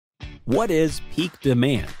What is peak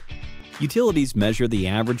demand? Utilities measure the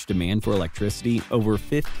average demand for electricity over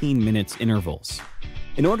 15 minutes intervals.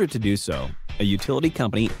 In order to do so, a utility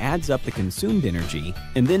company adds up the consumed energy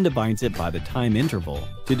and then divides it by the time interval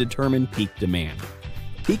to determine peak demand.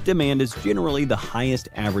 Peak demand is generally the highest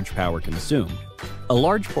average power consumed. A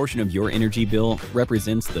large portion of your energy bill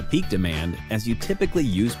represents the peak demand, as you typically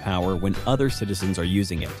use power when other citizens are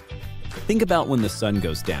using it. Think about when the sun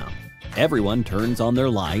goes down. Everyone turns on their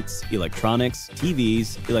lights, electronics,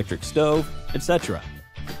 TVs, electric stove, etc.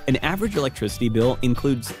 An average electricity bill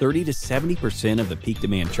includes 30 to 70% of the peak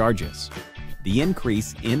demand charges. The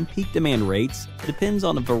increase in peak demand rates depends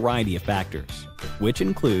on a variety of factors, which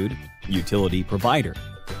include utility provider,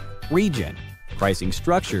 region, pricing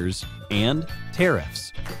structures, and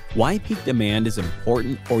tariffs. Why peak demand is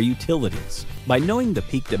important for utilities? By knowing the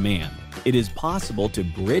peak demand, it is possible to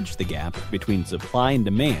bridge the gap between supply and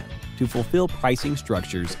demand to fulfill pricing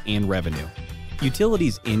structures and revenue.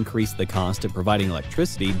 Utilities increase the cost of providing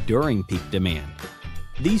electricity during peak demand.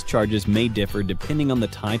 These charges may differ depending on the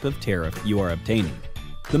type of tariff you are obtaining.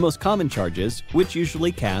 The most common charges, which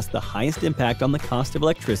usually cast the highest impact on the cost of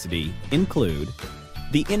electricity, include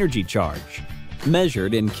the energy charge,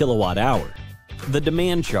 measured in kilowatt hour, the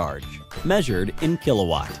demand charge, measured in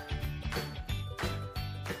kilowatt,